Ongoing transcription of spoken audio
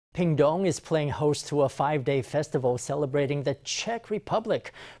Pingtung is playing host to a 5-day festival celebrating the Czech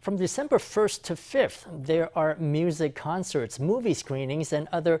Republic. From December 1st to 5th, there are music concerts, movie screenings, and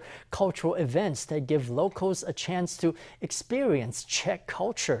other cultural events that give locals a chance to experience Czech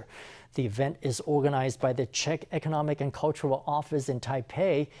culture. The event is organized by the Czech Economic and Cultural Office in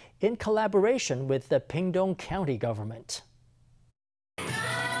Taipei in collaboration with the Pingtung County government.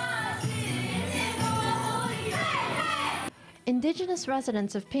 Indigenous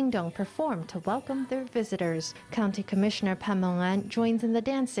residents of Pingtung perform to welcome their visitors. County Commissioner Pingtung joins in the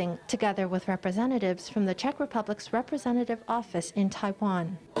dancing, together with representatives from the Czech Republic's representative office in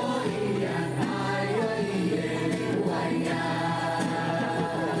Taiwan.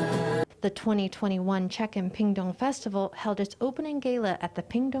 The 2021 Czech in Pingtung Festival held its opening gala at the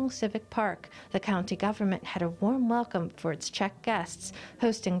Pingtung Civic Park. The county government had a warm welcome for its Czech guests,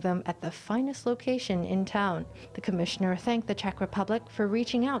 hosting them at the finest location in town. The commissioner thanked the Czech Republic for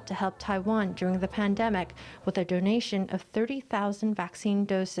reaching out to help Taiwan during the pandemic with a donation of 30,000 vaccine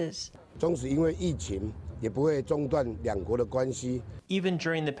doses. Even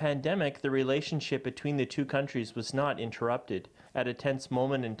during the pandemic, the relationship between the two countries was not interrupted. At a tense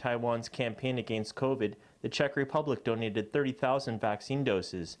moment in Taiwan's campaign against COVID, the Czech Republic donated 30,000 vaccine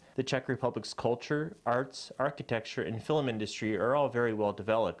doses. The Czech Republic's culture, arts, architecture, and film industry are all very well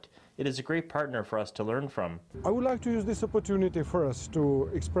developed. It is a great partner for us to learn from. I would like to use this opportunity for us to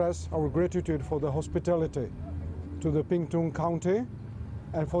express our gratitude for the hospitality to the Pingtung County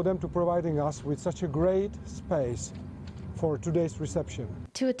and for them to providing us with such a great space for today's reception.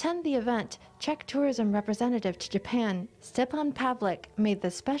 To attend the event, Czech tourism representative to Japan, Stepan Pavlik, made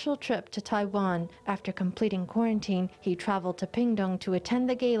the special trip to Taiwan. After completing quarantine, he traveled to Pingtung to attend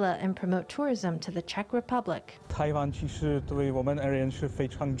the gala and promote tourism to the Czech Republic. Taiwan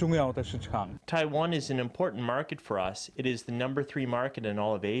is an important market for us. It is the #3 market in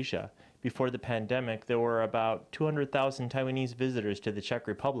all of Asia. Before the pandemic, there were about 200,000 Taiwanese visitors to the Czech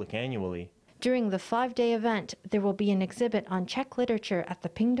Republic annually. During the 5-day event, there will be an exhibit on Czech literature at the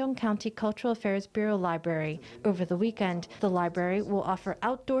Pingtung County Cultural Affairs Bureau Library. Over the weekend, the library will offer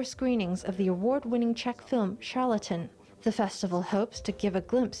outdoor screenings of the award-winning Czech film Charlatan. The festival hopes to give a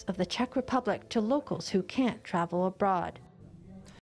glimpse of the Czech Republic to locals who can't travel abroad.